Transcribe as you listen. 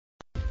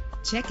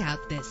Check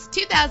out this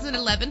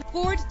 2011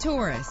 Ford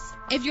Taurus.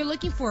 If you're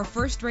looking for a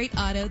first-rate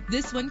auto,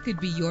 this one could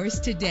be yours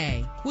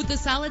today. With a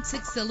solid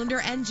 6-cylinder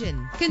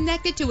engine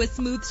connected to a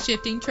smooth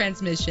shifting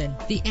transmission,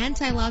 the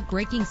anti-lock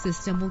braking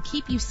system will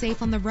keep you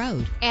safe on the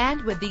road.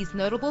 And with these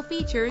notable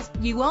features,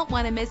 you won't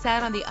want to miss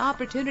out on the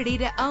opportunity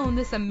to own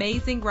this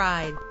amazing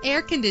ride.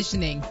 Air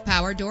conditioning,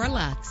 power door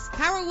locks,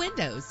 power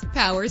windows,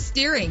 power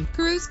steering,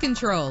 cruise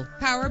control,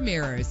 power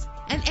mirrors,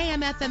 an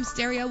AM/FM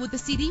stereo with a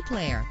CD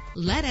player.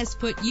 Let us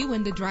put you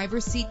in the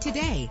driver's seat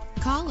today.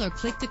 Call or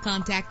click to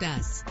contact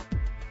us.